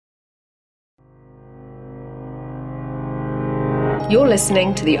You're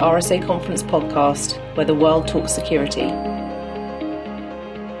listening to the RSA Conference podcast, where the world talks security.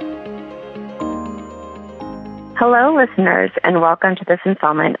 Hello, listeners, and welcome to this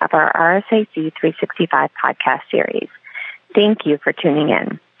installment of our RSAC 365 podcast series. Thank you for tuning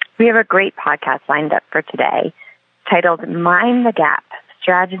in. We have a great podcast lined up for today titled Mind the Gap,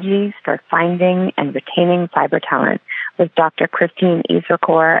 Strategies for Finding and Retaining Cyber Talent with Dr. Christine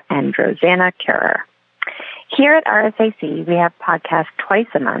Iserkorn and Rosanna Kurer. Here at RSAC, we have podcasts twice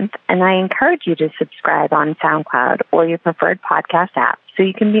a month, and I encourage you to subscribe on SoundCloud or your preferred podcast app so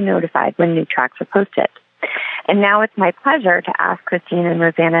you can be notified when new tracks are posted. And now it's my pleasure to ask Christine and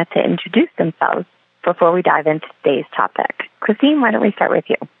Rosanna to introduce themselves before we dive into today's topic. Christine, why don't we start with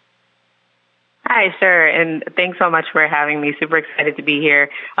you? Hi, sure, and thanks so much for having me. Super excited to be here.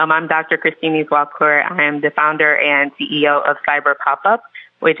 I'm Dr. Christine Iserkorn. I am the founder and CEO of Cyber Pop-Up,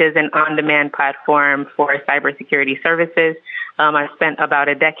 which is an on-demand platform for cybersecurity services. I've spent about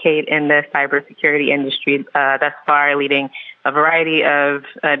a decade in the cybersecurity industry thus far, leading a variety of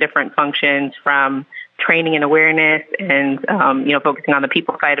different functions from training and awareness and, focusing on the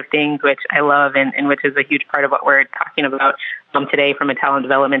people side of things, which I love and which is a huge part of what we're talking about today from a talent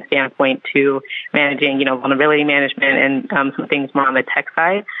development standpoint, to managing, vulnerability management and some things more on the tech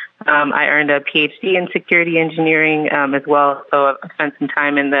side. I earned a PhD in security engineering as well, so I've spent some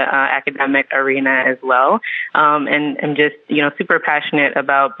time in the academic arena as well, and I'm just, super passionate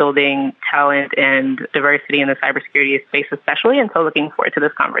about building talent and diversity in the cybersecurity space especially, and so looking forward to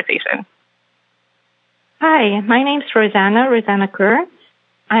this conversation. Hi, my name's Rosanna Kurer.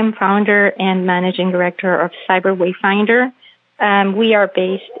 I'm founder and managing director of Cyber Wayfinder. We are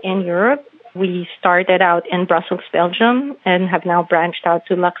based in Europe. We started out in Brussels, Belgium, and have now branched out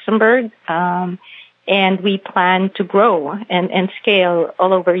to Luxembourg. And we plan to grow and scale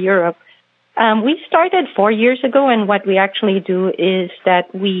all over Europe. We started 4 years ago, and what we actually do is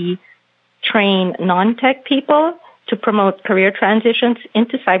that we train non-tech people to promote career transitions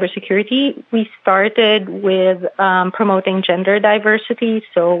into cybersecurity. We started with promoting gender diversity,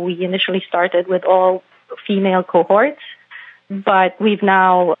 so we initially started with all female cohorts, but we've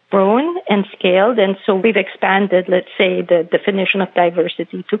now grown and scaled, and so we've expanded, let's say, the definition of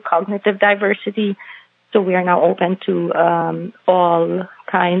diversity to cognitive diversity. So we are now open to all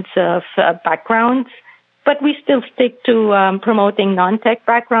kinds of backgrounds, but we still stick to promoting non-tech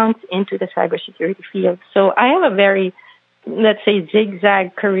backgrounds into the cybersecurity field. So I have a very, let's say,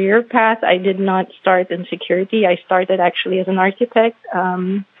 zigzag career path. I did not start in security. I started actually as an architect,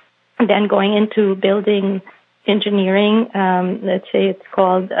 then going into building engineering. Let's say it's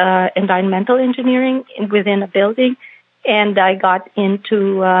called environmental engineering within a building. And I got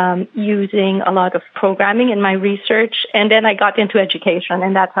into using a lot of programming in my research, and then I got into education,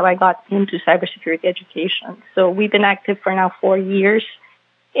 and that's how I got into cybersecurity education. So we've been active for now 4 years,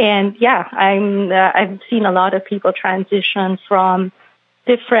 and I've seen a lot of people transition from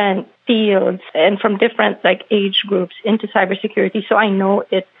different fields and from different age groups into cybersecurity. So I know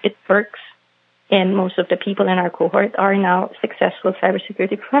it works, and most of the people in our cohort are now successful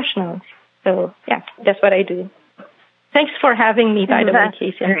cybersecurity professionals. So that's what I do. Thanks for having me, by the way,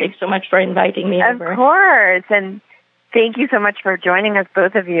 Casey, and thanks so much for inviting me over. Of course, and thank you so much for joining us,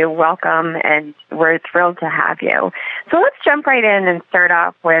 both of you. Welcome, and we're thrilled to have you. So let's jump right in and start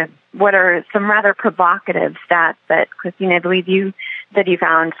off with what are some rather provocative stats that, Christine, I believe you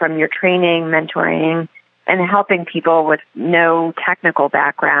found from your training, mentoring, and helping people with no technical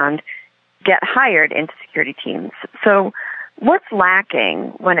background get hired into security teams. So what's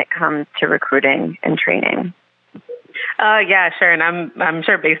lacking when it comes to recruiting and training? Sure. And I'm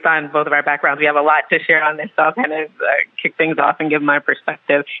sure based on both of our backgrounds, we have a lot to share on this. So I'll kind of kick things off and give my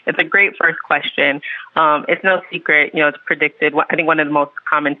perspective. It's a great first question. It's no secret, it's predicted. I think one of the most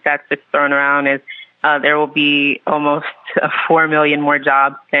common stats that's thrown around is there will be almost 4 million more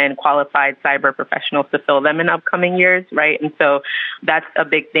jobs than qualified cyber professionals to fill them in upcoming years, right? And so that's a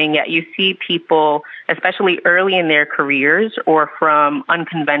big thing. Yet you see people, especially early in their careers or from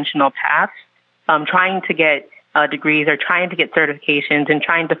unconventional paths, trying to get degrees or trying to get certifications and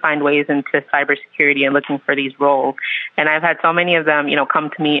trying to find ways into cybersecurity and looking for these roles. And I've had so many of them, come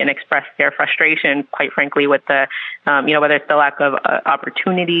to me and express their frustration, quite frankly, with the, whether it's the lack of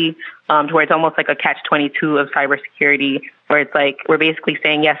opportunity, to where it's almost like a catch-22 of cybersecurity, where it's like we're basically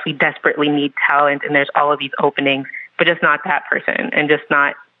saying, yes, we desperately need talent and there's all of these openings, but just not that person and just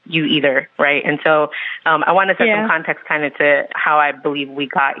not you either, right? And so I want to set some context kind of to how I believe we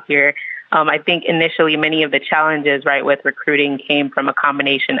got here. I think initially many of the challenges, right, with recruiting came from a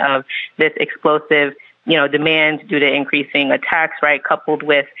combination of this explosive demands due to increasing attacks, right, coupled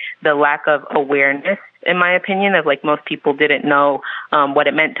with the lack of awareness, in my opinion, of most people didn't know what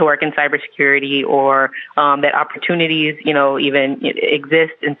it meant to work in cybersecurity or that opportunities, even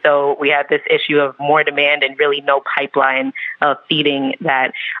exist. And so we had this issue of more demand and really no pipeline of feeding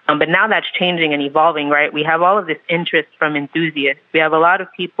that. But now that's changing and evolving, right? We have all of this interest from enthusiasts. We have a lot of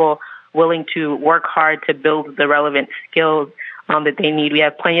people willing to work hard to build the relevant skills that they need. We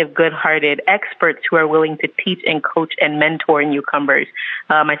have plenty of good-hearted experts who are willing to teach and coach and mentor newcomers,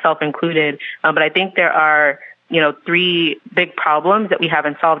 myself included. But I think there are, three big problems that we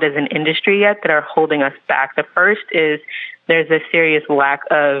haven't solved as an industry yet that are holding us back. The first is there's a serious lack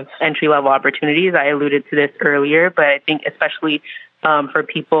of entry-level opportunities. I alluded to this earlier, but I think especially for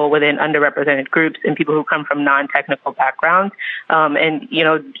people within underrepresented groups and people who come from non-technical backgrounds. And,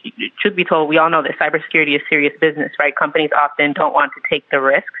 truth be told, we all know that cybersecurity is serious business, right? Companies often don't want to take the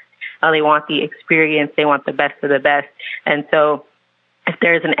risks. They want the experience. They want the best of the best. And so if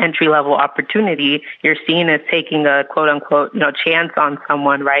there's an entry-level opportunity, you're seen as taking a quote-unquote, chance on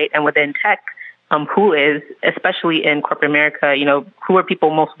someone, right? And within tech, who is, especially in corporate America, who are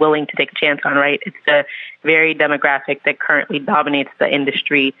people most willing to take a chance on, right? It's the very demographic that currently dominates the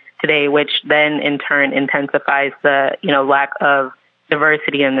industry today, which then in turn intensifies the, lack of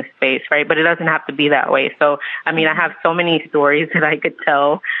diversity in the space, right? But it doesn't have to be that way. So, I have so many stories that I could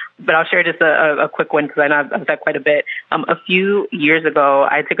tell, but I'll share just a quick one because I know I've said quite a bit. A few years ago,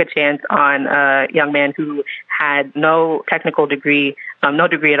 I took a chance on a young man who had no technical degree, no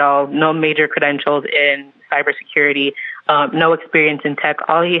degree at all, no major credentials in cybersecurity, no experience in tech.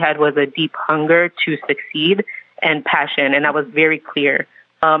 All he had was a deep hunger to succeed and passion, and that was very clear.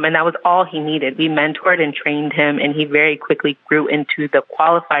 And that was all he needed. We mentored and trained him, and he very quickly grew into the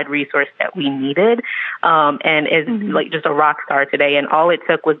qualified resource that we needed, and is just a rock star today. And all it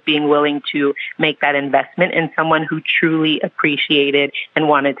took was being willing to make that investment in someone who truly appreciated and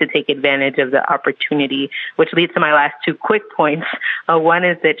wanted to take advantage of the opportunity, which leads to my last two quick points. One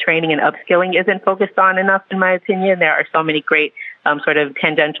is that training and upskilling isn't focused on enough, in my opinion. There are so many great sort of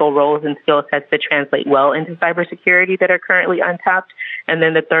tangential roles and skill sets that translate well into cybersecurity that are currently untapped. And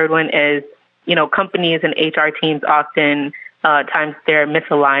then the third one is, companies and HR teams often times they're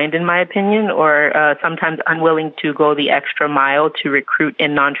misaligned, in my opinion, or sometimes unwilling to go the extra mile to recruit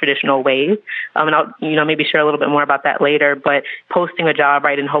in non-traditional ways. And I'll, maybe share a little bit more about that later. But posting a job,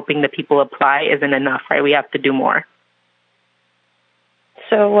 right, and hoping that people apply isn't enough, right? We have to do more.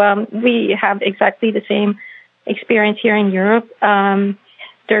 So we have exactly the same experience here in Europe.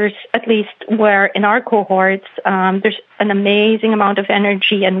 There's at least where in our cohorts, there's an amazing amount of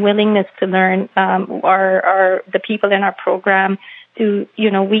energy and willingness to learn. Are the people in our program do,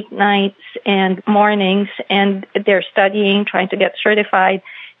 weeknights and mornings, and they're studying, trying to get certified.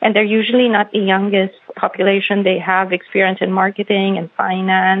 And they're usually not the youngest population. They have experience in marketing and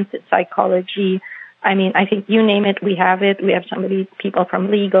finance and psychology. I think you name it, we have it. We have people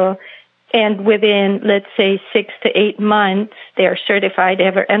from legal. And within, let's say, 6 to 8 months, they're certified. They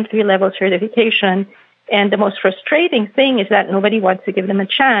have an entry-level certification. And the most frustrating thing is that nobody wants to give them a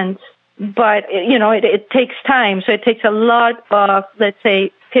chance. But, it takes time. So it takes a lot of, let's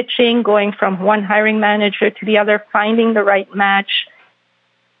say, pitching, going from one hiring manager to the other, finding the right match.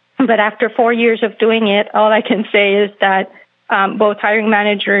 But after 4 years of doing it, all I can say is that both hiring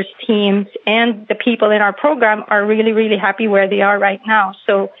managers, teams, and the people in our program are really, really happy where they are right now.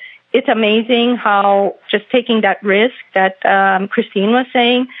 So it's amazing how just taking that risk that Christine was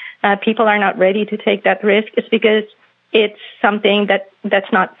saying, people are not ready to take that risk. It's because it's something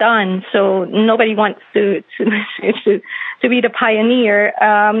that's not done. So nobody wants to be the pioneer,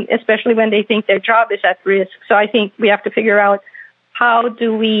 especially when they think their job is at risk. So I think we have to figure out how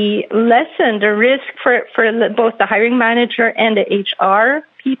do we lessen the risk for both the hiring manager and the HR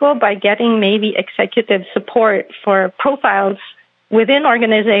people by getting maybe executive support for profiles within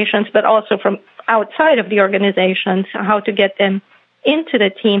organizations, but also from outside of the organizations, how to get them into the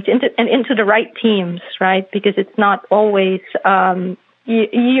teams, into the right teams, right? Because it's not always,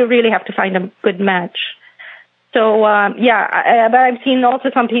 you really have to find a good match. So, but I've seen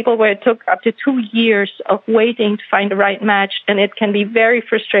also some people where it took up to 2 years of waiting to find the right match, and it can be very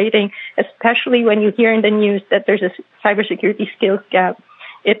frustrating, especially when you hear in the news that there's a cybersecurity skills gap.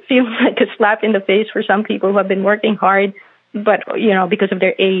 It feels like a slap in the face for some people who have been working hard, but, because of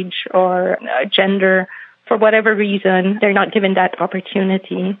their age or gender, for whatever reason, they're not given that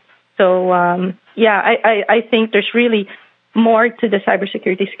opportunity. So, I think there's really more to the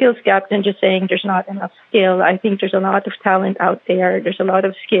cybersecurity skills gap than just saying there's not enough skill. I think there's a lot of talent out there. There's a lot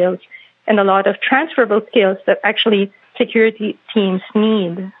of skills and a lot of transferable skills that actually security teams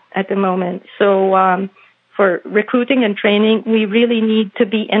need at the moment. So, for recruiting and training, we really need to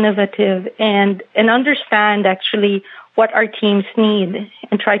be innovative and understand actually what our teams need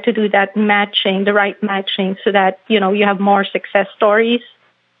and try to do that matching, the right matching, so that, you have more success stories.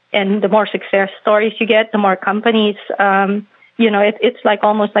 And the more success stories you get, the more companies, it's like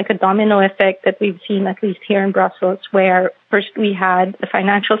almost like a domino effect that we've seen, at least here in Brussels, where first we had the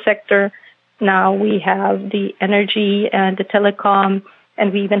financial sector, now we have the energy and the telecom,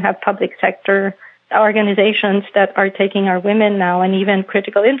 and we even have public sector organizations that are taking our women now, and even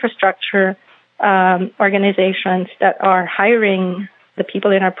critical infrastructure organizations that are hiring the people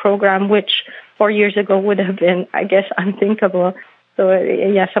in our program, which 4 years ago would have been, I guess, unthinkable. So,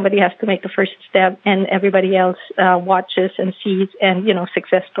 somebody has to make the first step, and everybody else watches and sees, and,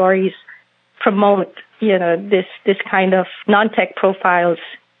 success stories promote, this kind of non-tech profiles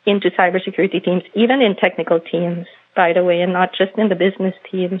into cybersecurity teams, even in technical teams, by the way, and not just in the business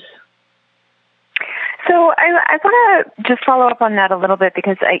teams. So I want to just follow up on that a little bit,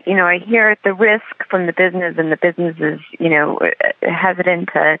 because I hear the risk from the business, and the business is, hesitant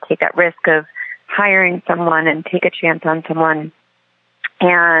to take that risk of hiring someone and take a chance on someone.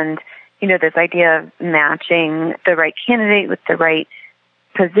 And, this idea of matching the right candidate with the right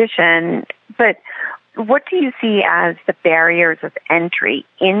position. But what do you see as the barriers of entry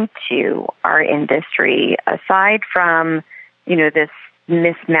into our industry, aside from, this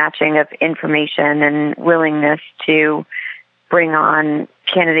mismatching of information and willingness to bring on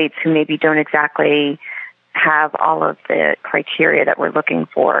candidates who maybe don't exactly have all of the criteria that we're looking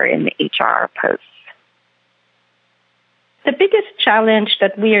for in HR posts? The biggest challenge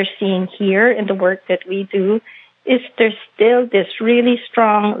that we are seeing here in the work that we do is there's still this really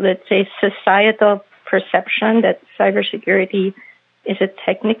strong, let's say, societal perception that cybersecurity is a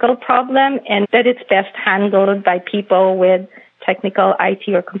technical problem and that it's best handled by people with technical IT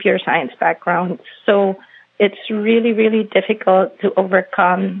or computer science backgrounds. So it's really, really difficult to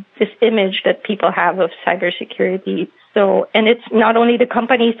overcome this image that people have of cybersecurity. So, and it's not only the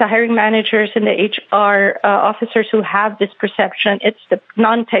companies, the hiring managers and the HR officers who have this perception, it's the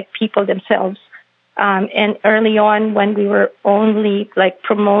non-tech people themselves. And early on, when we were only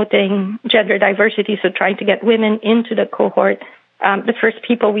promoting gender diversity, so trying to get women into the cohort, the first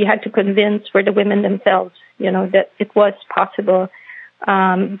people we had to convince were the women themselves, that it was possible.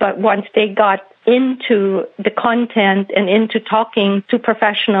 But once they got into the content and into talking to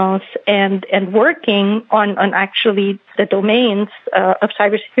professionals and working on actually the domains of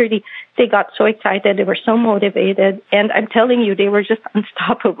cybersecurity, they got so excited, they were so motivated, and I'm telling you, they were just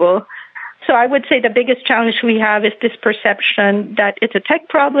unstoppable. So I would say the biggest challenge we have is this perception that it's a tech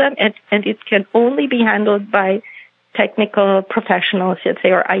problem and it can only be handled by technical professionals, let's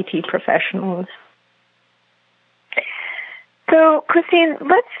say, or IT professionals. So, Christine,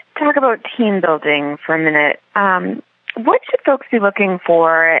 let's talk about team building for a minute. What should folks be looking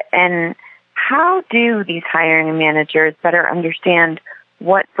for, and how do these hiring managers better understand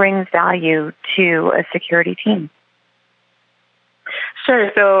what brings value to a security team?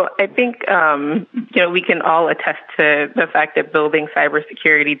 Sure. So I think, we can all attest to the fact that building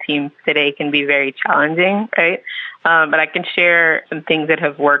cybersecurity teams today can be very challenging, right? But I can share some things that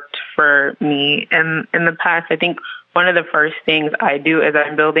have worked for me. And in the past, I think one of the first things I do as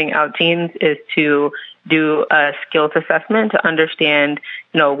I'm building out teams is to do a skills assessment to understand,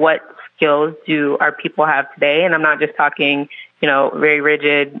 what skills do our people have today. And I'm not just talking, very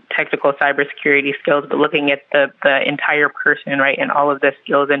rigid technical cybersecurity skills, but looking at the entire person, right, and all of the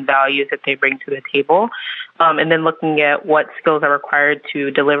skills and values that they bring to the table. And then looking at what skills are required to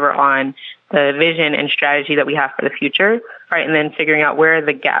deliver on the vision and strategy that we have for the future, right? And then figuring out where are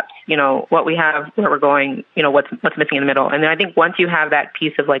the gaps, what we have, where we're going, what's missing in the middle. And then I think once you have that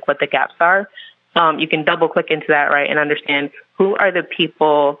piece of what the gaps are, you can double click into that, right, and understand who are the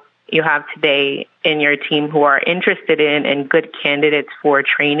people you have today in your team who are interested in and good candidates for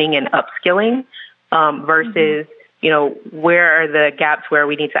training and upskilling versus, where are the gaps where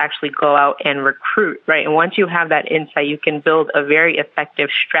we need to actually go out and recruit, right? And once you have that insight, you can build a very effective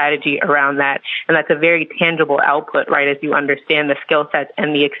strategy around that. And that's a very tangible output, right, as you understand the skill sets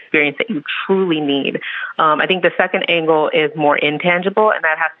and the experience that you truly need. I think the second angle is more intangible, and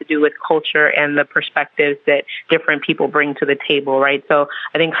that has to do with culture and the perspectives that different people bring to the table, right? So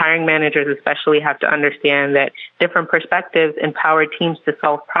I think hiring managers especially have to understand that different perspectives empower teams to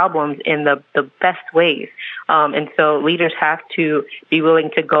solve problems in the best ways. And so leaders have to be willing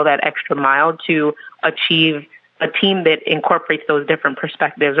to go that extra mile to achieve a team that incorporates those different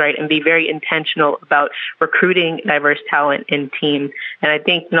perspectives, right, and be very intentional about recruiting diverse talent in teams. And I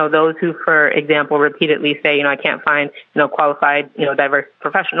think, those who, for example, repeatedly say, I can't find, qualified, diverse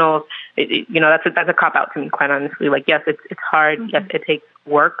professionals, that's a cop-out to me, quite honestly. Like, yes, it's hard. Mm-hmm. Yes, it takes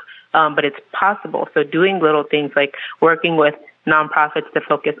work, but it's possible. So doing little things like working with nonprofits to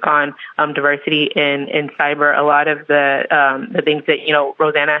focus on diversity in cyber, a lot of the things that,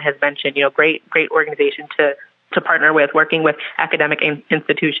 Rosanna has mentioned, great organization to partner with, working with academic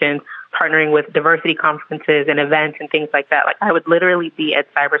institutions, partnering with diversity conferences and events and things like that. Like, I would literally be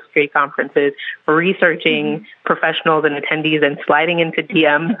at cybersecurity conferences researching professionals and attendees and sliding into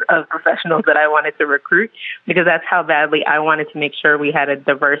DMs of professionals that I wanted to recruit, because that's how badly I wanted to make sure we had a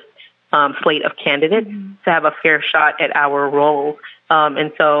diverse slate of candidates to have a fair shot at our roles.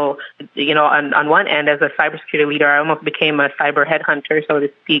 And so, on one end, as a cybersecurity leader, I almost became a cyber headhunter, so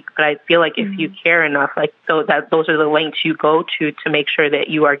to speak. But I feel like if you care enough, those are the lengths you go to make sure that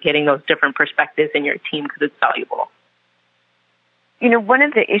you are getting those different perspectives in your team, because it's valuable. One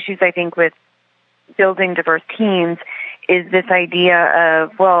of the issues I think with building diverse teams is this idea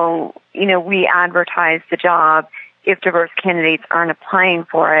of, we advertise the job. If diverse candidates aren't applying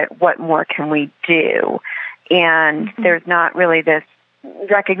for it, what more can we do? And there's not really this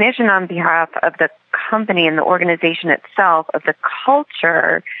recognition on behalf of the company and the organization itself of the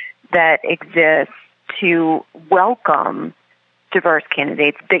culture that exists to welcome diverse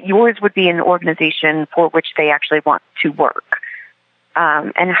candidates, that yours would be an organization for which they actually want to work.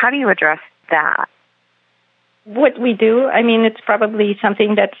 And how do you address that? What we do, it's probably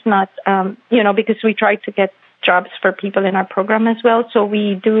something that's not, because we try to get jobs for people in our program as well. So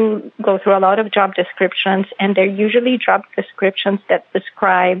we do go through a lot of job descriptions, and they're usually job descriptions that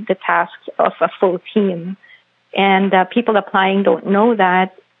describe the tasks of a full team. And people applying don't know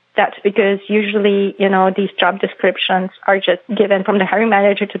that. That's because usually, these job descriptions are just given from the hiring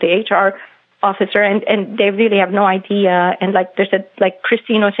manager to the HR officer, and they really have no idea. And like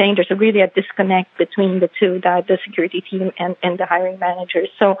Christine was saying, there's really a disconnect between the two, the security team and the hiring manager.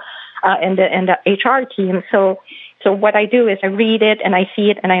 So, and the HR team. So what I do is I read it and I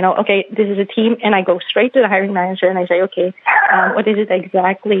see it and I know, okay, this is a team, and I go straight to the hiring manager and I say, okay, what is it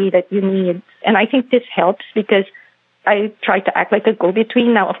exactly that you need? And I think this helps because I try to act like a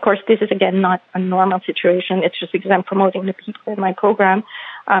go-between. Now, of course, this is, again, not a normal situation. It's just because I'm promoting the people in my program.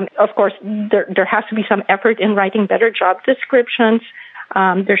 Of course, there has to be some effort in writing better job descriptions.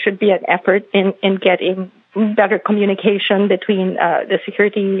 There should be an effort in getting better communication between the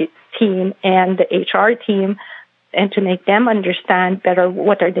security team and the HR team, and to make them understand better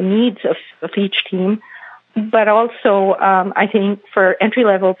what are the needs of each team. But also, I think for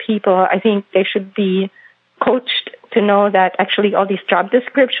entry-level people, I think they should be coached to know that actually all these job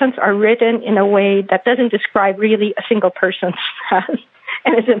descriptions are written in a way that doesn't describe really a single person's task.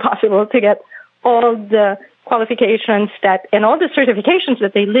 And it's impossible to get all the qualifications and all the certifications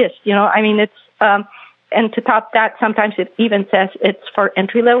that they list. It's, and to top that, sometimes it even says it's for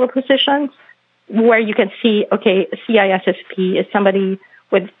entry-level positions where you can see, okay, a CISSP is somebody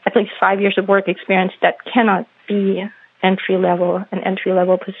with at least 5 years of work experience. That cannot be an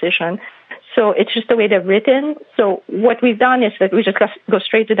entry-level position. So it's just the way they're written. So what we've done is that we just go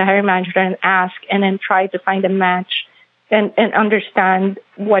straight to the hiring manager and ask, and then try to find a match and understand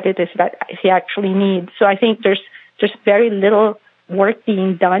what it is that he actually needs. So I think there's just very little work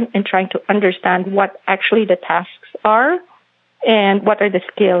being done in trying to understand what actually the tasks are and what are the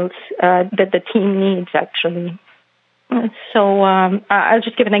skills that the team needs actually. So I'll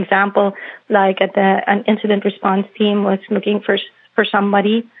just give an example. Like an incident response team was looking for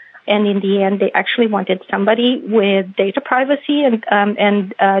somebody, and in the end, they actually wanted somebody with data privacy and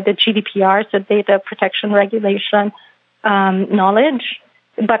the GDPR, so data protection regulation knowledge,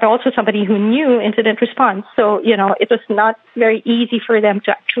 but also somebody who knew incident response. So, it was not very easy for them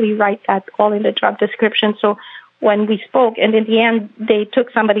to actually write that all in the job description. So when we spoke, and in the end, they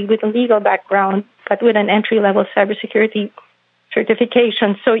took somebody with a legal background, but with an entry-level cybersecurity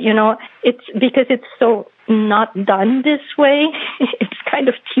certification. So, it's because it's so not done this way, it's kind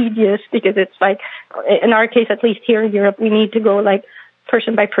of tedious, because it's like, in our case, at least here in Europe, we need to go like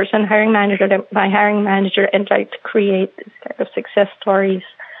person by person, hiring manager by hiring manager, and try to create this kind of success stories.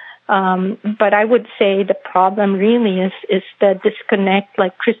 But I would say the problem really is the disconnect,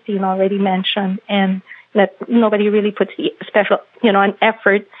 like Christine already mentioned, and that nobody really puts the special, an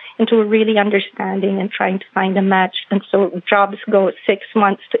effort into really understanding and trying to find a match. And so jobs go 6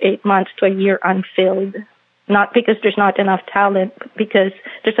 months to 8 months to a year unfilled. Not because there's not enough talent, but because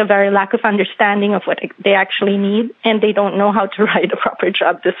there's a very lack of understanding of what they actually need, and they don't know how to write a proper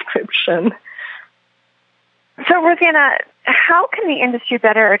job description. So, Rosanna, how can the industry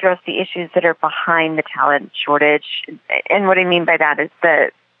better address the issues that are behind the talent shortage? And what I mean by that is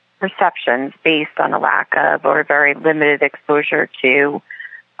the perceptions based on a lack of or very limited exposure to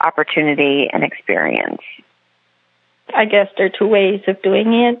opportunity and experience. I guess there are two ways of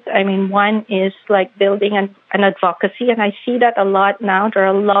doing it. I mean, one is like building an advocacy, and I see that a lot now. There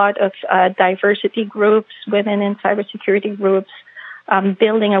are a lot of diversity groups, women in cybersecurity groups,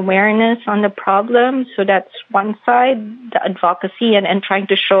 building awareness on the problem. So that's one side, the advocacy, and trying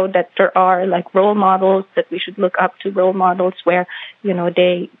to show that there are like role models that we should look up to, role models where,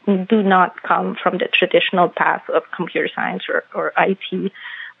 they do not come from the traditional path of computer science or IT,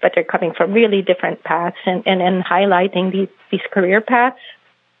 but they're coming from really different paths and highlighting these career paths.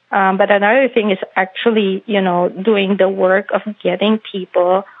 But another thing is actually, doing the work of getting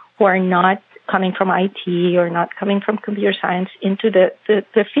people who are not coming from IT or not coming from computer science into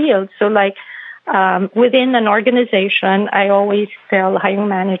the field. So like within an organization, I always tell hiring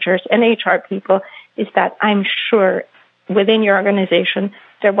managers and HR people is that I'm sure within your organization,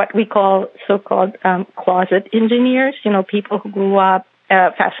 they're what we call so-called closet engineers, people who grew up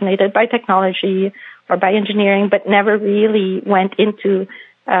fascinated by technology or by engineering, but never really went into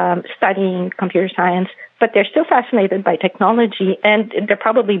studying computer science, but they're still fascinated by technology, and they're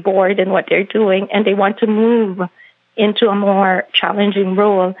probably bored in what they're doing, and they want to move into a more challenging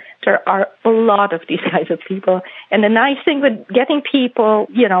role. There are a lot of these kinds of people. And the nice thing with getting people,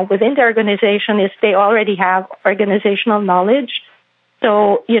 within the organization is they already have organizational knowledge.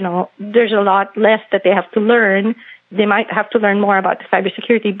 So, there's a lot less that they have to learn. They might have to learn more about the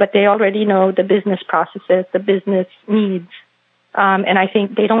cybersecurity, but they already know the business processes, the business needs. And I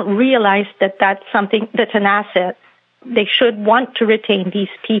think they don't realize that that's something that's an asset. They should want to retain these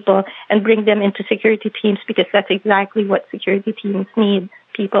people and bring them into security teams because that's exactly what security teams need,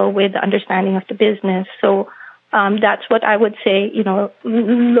 people with understanding of the business. So that's what I would say,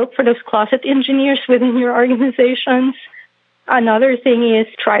 look for those closet engineers within your organizations. Another thing is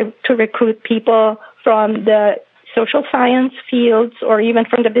try to recruit people from the social science fields or even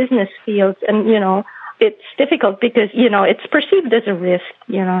from the business fields. And, it's difficult because, it's perceived as a risk,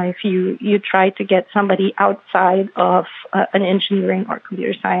 if you try to get somebody outside of an engineering or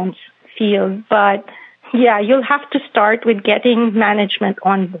computer science field. But, yeah, you'll have to start with getting management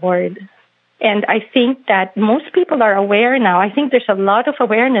on board. And I think that most people are aware now. I think there's a lot of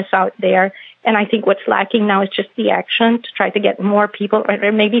awareness out there. And I think what's lacking now is just the action to try to get more people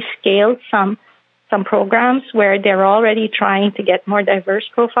or maybe scale some programs where they're already trying to get more diverse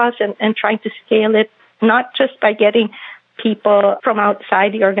profiles and trying to scale it, not just by getting people from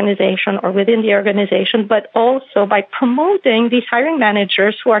outside the organization or within the organization, but also by promoting these hiring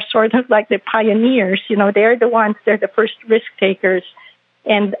managers who are sort of like the pioneers. They're the first risk takers.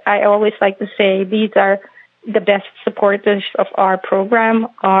 And I always like to say these are the best supporters of our program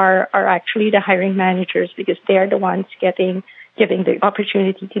are actually the hiring managers because they're the ones giving the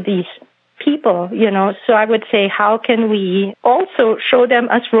opportunity to these people, So I would say, how can we also show them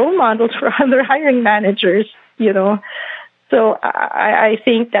as role models for other hiring managers, So I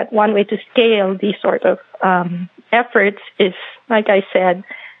think that one way to scale these sort of efforts is, like I said,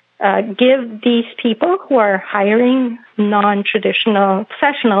 give these people who are hiring non-traditional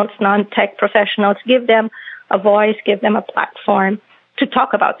professionals, non-tech professionals, give them a voice, give them a platform to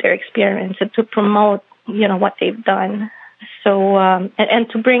talk about their experience and to promote, what they've done. So, and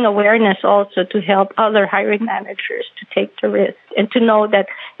to bring awareness also to help other hiring managers to take the risk and to know that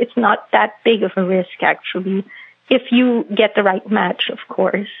it's not that big of a risk, actually, if you get the right match, of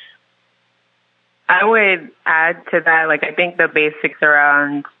course. I would add to that, I think the basics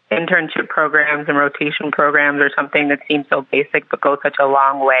around internship programs and rotation programs are something that seems so basic but goes such a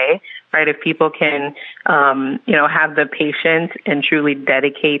long way, right? If people can, have the patience and truly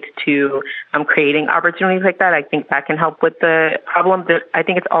dedicate to creating opportunities like that, I think that can help with the problem. I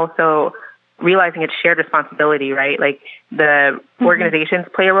think it's also realizing it's shared responsibility, right? The organizations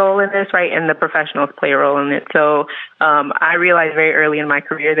play a role in this, right? And the professionals play a role in it. So I realized very early in my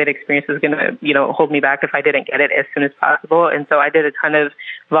career that experience was going to, hold me back if I didn't get it as soon as possible. And so I did a ton of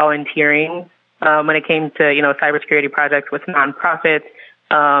volunteering when it came to, cybersecurity projects with nonprofits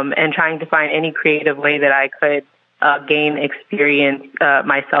and trying to find any creative way that I could gain experience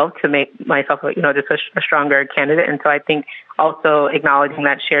myself to make myself, just a stronger candidate. And so I think also acknowledging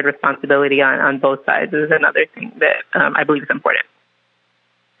that shared responsibility on both sides is another thing that I believe is important.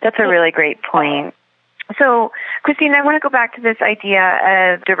 That's a really great point. So, Christine, I want to go back to this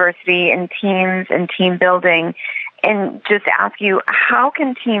idea of diversity in teams and team building and just ask you, how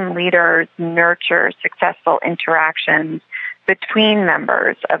can team leaders nurture successful interactions between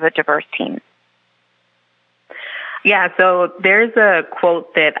members of a diverse team? Yeah, so there's a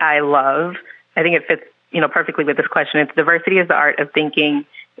quote that I love. I think it fits, perfectly with this question. It's diversity is the art of thinking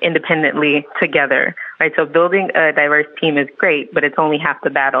independently together, right? So building a diverse team is great, but it's only half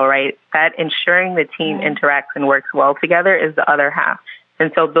the battle, right? That ensuring the team interacts and works well together is the other half.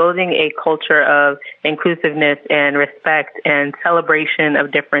 And so building a culture of inclusiveness and respect and celebration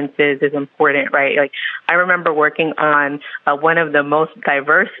of differences is important, right? Like, I remember working on one of the most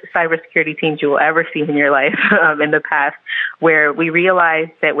diverse cybersecurity teams you will ever see in your life in the past, where we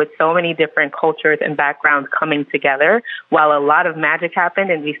realized that with so many different cultures and backgrounds coming together, while a lot of magic happened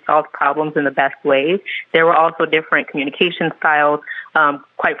and we solved problems in the best ways, there were also different communication styles,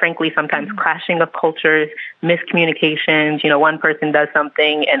 quite frankly, sometimes clashing of cultures, miscommunications. One person does something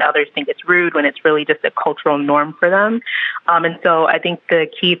and others think it's rude when it's really just a cultural norm for them. And so I think the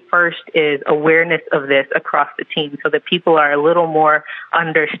key first is awareness of this across the team so that people are a little more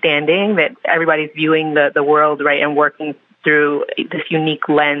understanding that everybody's viewing the world, right, and working through this unique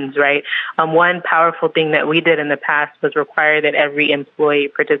lens, right? One powerful thing that we did in the past was require that every employee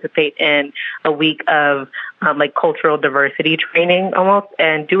participate in a week of cultural diversity training almost,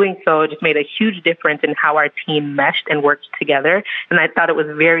 and doing so just made a huge difference in how our team meshed and worked together. And I thought it was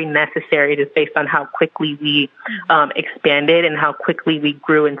very necessary just based on how quickly we expanded and how quickly we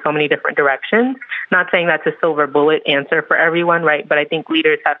grew in so many different directions. Not saying that's a silver bullet answer for everyone, right? But I think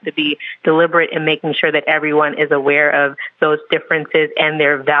leaders have to be deliberate in making sure that everyone is aware of those differences and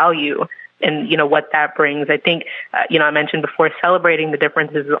their value and, what that brings. I think, I mentioned before, celebrating the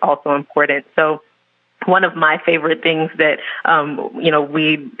differences is also important. So one of my favorite things that,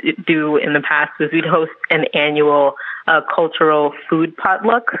 we do in the past was we'd host an annual cultural food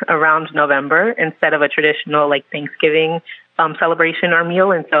potluck around November instead of a traditional Thanksgiving celebration or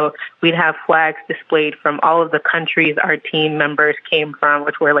meal. And so we'd have flags displayed from all of the countries our team members came from,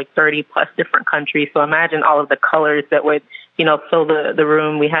 which were 30 plus different countries. So imagine all of the colors that would fill the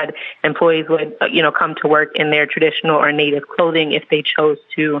room. We had employees would, come to work in their traditional or native clothing if they chose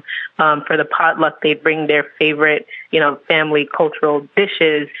to. For the potluck, they'd bring their favorite, family cultural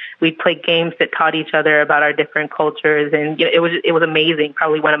dishes. We'd play games that taught each other about our different cultures. And it was amazing.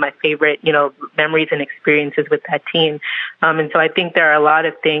 Probably one of my favorite, memories and experiences with that team. And so I think there are a lot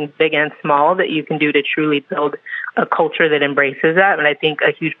of things, big and small, that you can do to truly build a culture that embraces that. And I think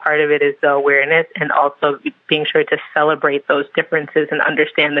a huge part of it is the awareness and also being sure to celebrate those differences and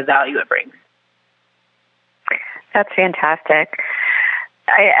understand the value it brings. That's fantastic.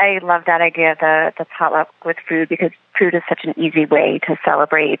 I love that idea, the potluck with food, because food is such an easy way to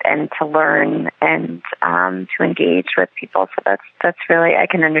celebrate and to learn and to engage with people. So that's really, I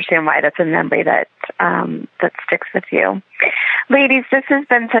can understand why that's a memory that sticks with you. Ladies, this has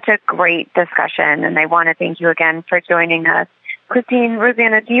been such a great discussion, and I want to thank you again for joining us. Christine,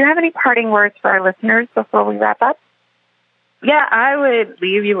 Rosanna, do you have any parting words for our listeners before we wrap up? Yeah, I would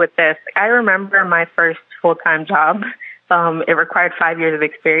leave you with this. I remember my first full-time job. It required 5 years of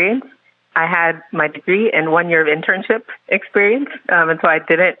experience. I had my degree and 1 year of internship experience, and so I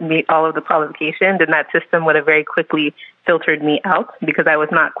didn't meet all of the qualifications, and that system would have very quickly filtered me out because I was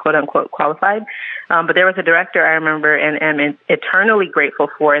not quote-unquote qualified. But there was a director I remember and am eternally grateful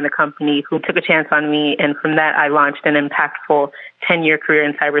for in the company who took a chance on me, and from that I launched an impactful 10-year career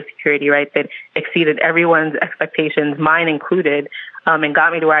in cybersecurity, right, that exceeded everyone's expectations, mine included, and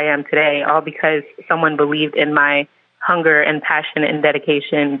got me to where I am today, all because someone believed in my hunger and passion and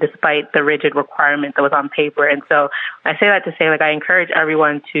dedication despite the rigid requirement that was on paper. And so I say that to say, I encourage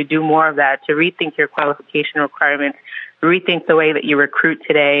everyone to do more of that, to rethink your qualification requirements, rethink the way that you recruit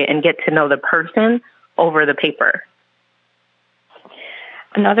today, and get to know the person over the paper.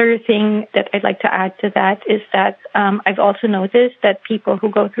 Another thing that I'd like to add to that is that I've also noticed that people who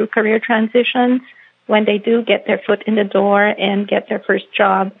go through career transitions, when they do get their foot in the door and get their first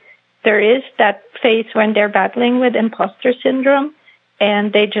job, there is that phase when they're battling with imposter syndrome,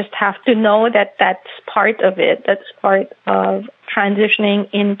 and they just have to know that that's part of it. That's part of transitioning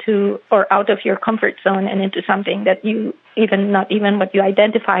into or out of your comfort zone and into something that you not even what you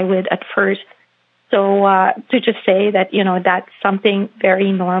identify with at first. So to just say that, that's something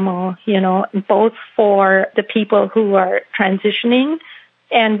very normal, both for the people who are transitioning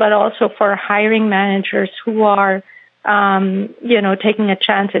but also for hiring managers who are taking a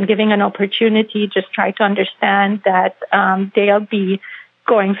chance and giving an opportunity. Just try to understand that they'll be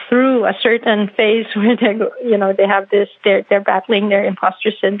going through a certain phase where they have this, they're battling their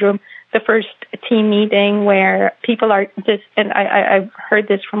imposter syndrome. The first team meeting where people are just, and I've heard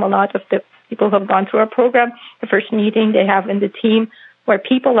this from a lot of the people who have gone through our program, the first meeting they have in the team where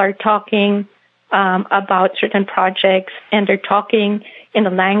people are talking about certain projects, and they're talking in a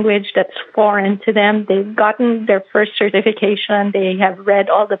language that's foreign to them. They've gotten their first certification. They have read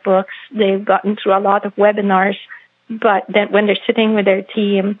all the books. They've gotten through a lot of webinars. But then when they're sitting with their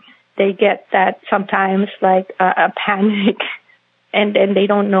team, they get that sometimes like a panic, and then they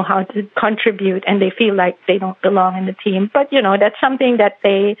don't know how to contribute, and they feel like they don't belong in the team. But, that's something that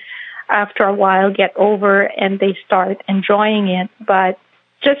they, after a while, get over, and they start enjoying it. But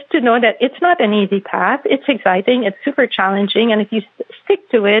just to know that it's not an easy path. It's exciting. It's super challenging. And if you stick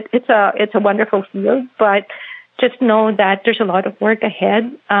to it, it's a wonderful field. But just know that there's a lot of work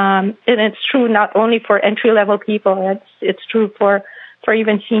ahead. And it's true not only for entry-level people. It's true for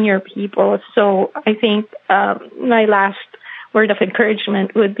even senior people. So I think my last word of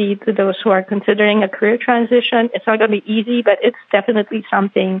encouragement would be to those who are considering a career transition. It's not going to be easy, but it's definitely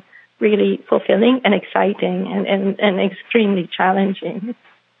something really fulfilling and exciting and extremely challenging.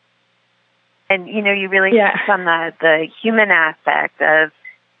 And, you really touched on the human aspect of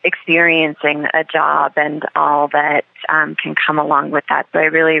experiencing a job and all that can come along with that. So I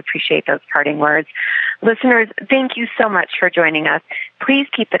really appreciate those parting words. Listeners, thank you so much for joining us. Please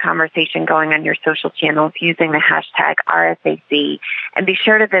keep the conversation going on your social channels using the hashtag RSAC, and be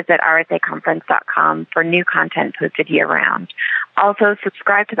sure to visit rsaconference.com for new content posted year-round. Also,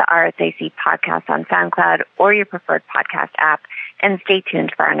 subscribe to the RSAC podcast on SoundCloud or your preferred podcast app, and stay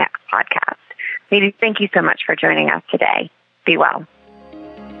tuned for our next podcast. Ladies, thank you so much for joining us today. Be well.